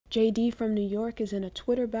JD from New York is in a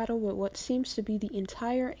Twitter battle with what seems to be the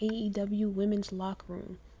entire AEW women's locker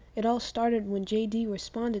room. It all started when JD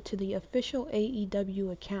responded to the official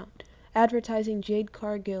AEW account, advertising Jade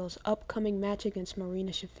Cargill's upcoming match against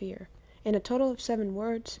Marina Shafir. In a total of 7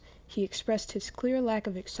 words, he expressed his clear lack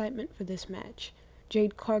of excitement for this match.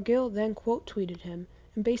 Jade Cargill then quote-tweeted him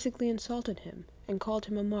and basically insulted him and called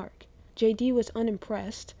him a mark. JD was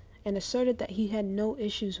unimpressed and asserted that he had no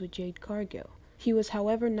issues with Jade Cargill. He was,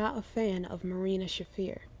 however, not a fan of Marina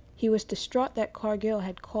Shafir. He was distraught that Cargill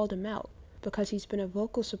had called him out because he's been a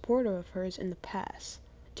vocal supporter of hers in the past.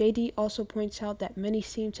 JD also points out that many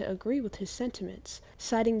seem to agree with his sentiments,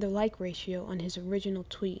 citing the like ratio on his original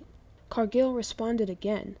tweet. Cargill responded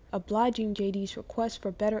again, obliging JD's request for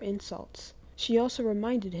better insults. She also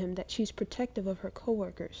reminded him that she's protective of her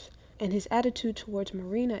coworkers, and his attitude towards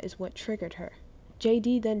Marina is what triggered her.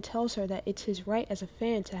 JD then tells her that it's his right as a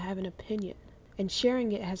fan to have an opinion, and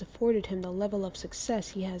sharing it has afforded him the level of success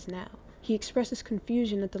he has now. He expresses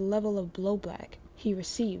confusion at the level of blowback he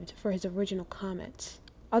received for his original comments.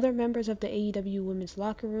 Other members of the AEW women's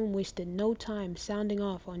locker room wasted no time sounding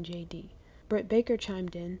off on JD. Britt Baker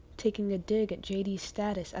chimed in, taking a dig at JD's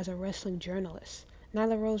status as a wrestling journalist.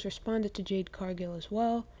 Nyla Rose responded to Jade Cargill as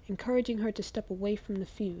well, encouraging her to step away from the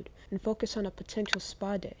feud and focus on a potential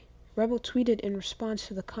spa day. Rebel tweeted in response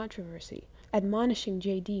to the controversy, admonishing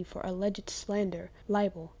JD for alleged slander,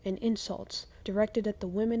 libel, and insults directed at the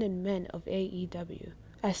women and men of AEW.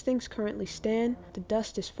 As things currently stand, the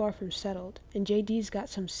dust is far from settled, and JD's got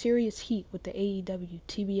some serious heat with the AEW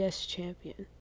TBS champion.